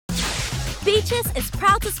Beaches is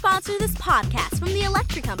proud to sponsor this podcast from the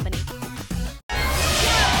Electric Company.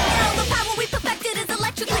 All the power we perfected is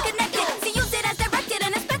electrically connected. So use it as directed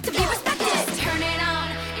and expect to be respected. Turn it on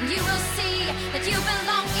and you will see that you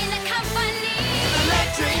belong in a company.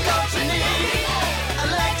 Electric Company.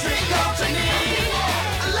 Electric Company.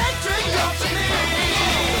 Electric Company.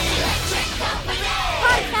 Electric company.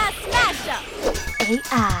 Podcast Mashup.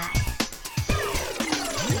 AI.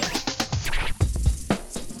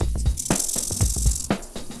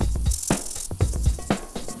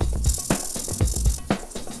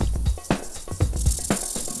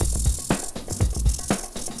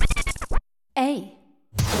 A.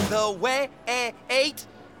 The wait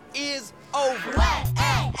is over.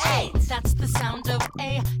 That's the sound of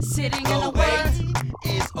A sitting in a The word. wait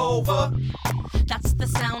is over. That's the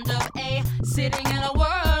sound of A sitting in a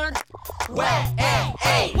word. Wait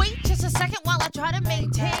just a second while I try to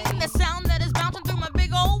maintain the sound that is bouncing through my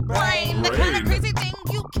big old brain. The kind of crazy thing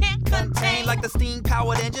you can't contain. Like the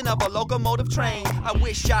steam-powered engine of a locomotive train. I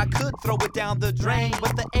wish I could throw it down the drain,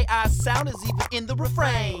 but the AI sound is even in the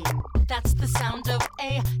refrain. That's the sound of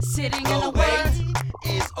A sitting in The a word. wait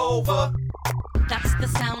is over. That's the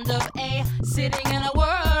sound of A sitting in a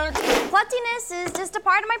word. Klutziness is just a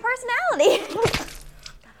part of my personality.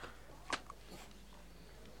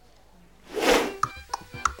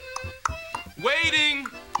 Waiting!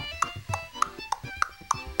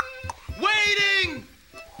 Waiting!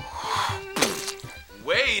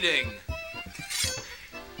 Waiting!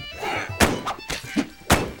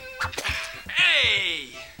 Hey!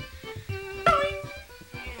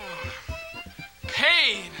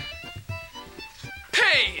 Pain!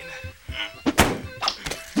 Pain!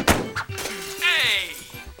 Hey!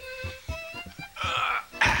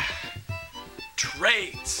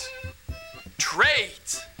 Trait!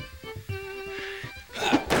 Trait!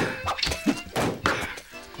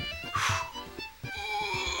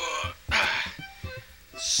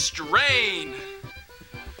 Strain!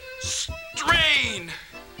 Strain!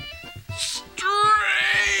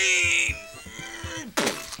 Strain!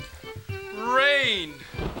 Rain!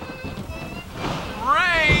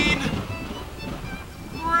 Rain!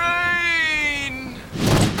 Rain!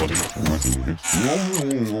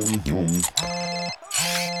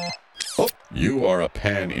 Oh, you are a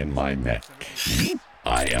pan in my neck.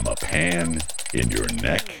 I am a pan in your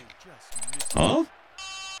neck. Huh?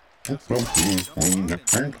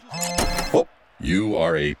 Oh, you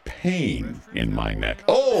are a pain in my neck.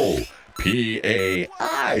 Oh, P-A-I-N.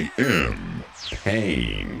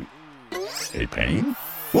 Pain. A pain?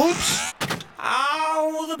 Whoops!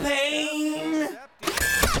 Ow, the pain!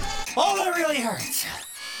 Oh, that really hurts.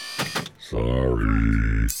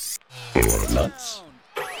 Sorry. Nuts.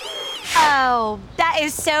 Oh, that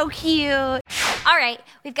is so cute. All right,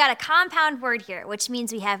 we've got a compound word here, which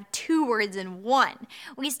means we have two words in one.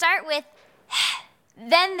 We start with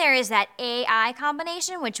then there is that AI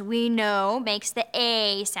combination, which we know makes the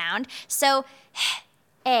A sound. So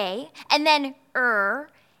A, and then hair,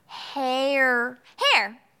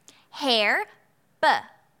 b,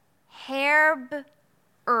 hairbrush.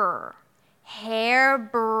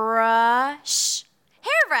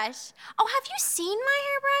 Hairbrush. Oh, have you seen my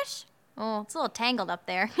hairbrush? Oh, it's a little tangled up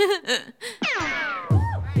there.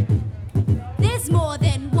 There's more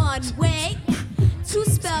than one way to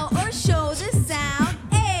spell or show the sound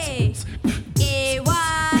A.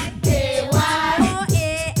 A-Y. A-Y. Or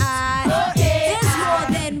A-I. There's more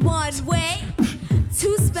than one way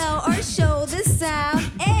to spell or show the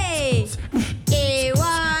sound A.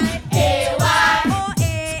 A-Y. A-Y. Or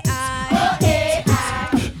A-I. Or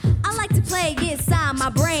A-I. I like to play inside my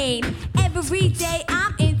brain. Every day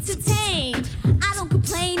I'm entertained. I don't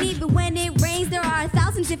complain even when it rains. There are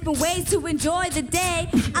 1,000 different ways to enjoy the day.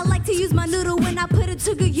 I like to use my noodle when I put it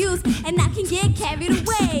to good use, and I can get carried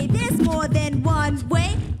away. There's more than one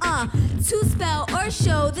way to spell or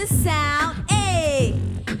show the sound A.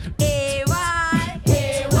 A-Y.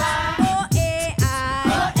 A-Y. Or A-I.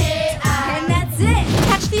 Or A-I. And that's it.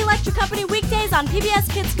 Catch the Electric Company weekdays on PBS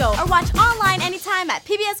Kids Go or watch online anytime at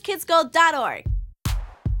pbskidsgo.org.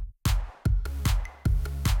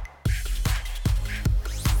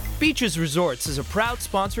 Beaches Resorts is a proud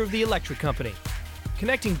sponsor of the Electric Company,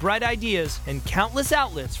 connecting bright ideas and countless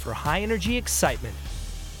outlets for high-energy excitement.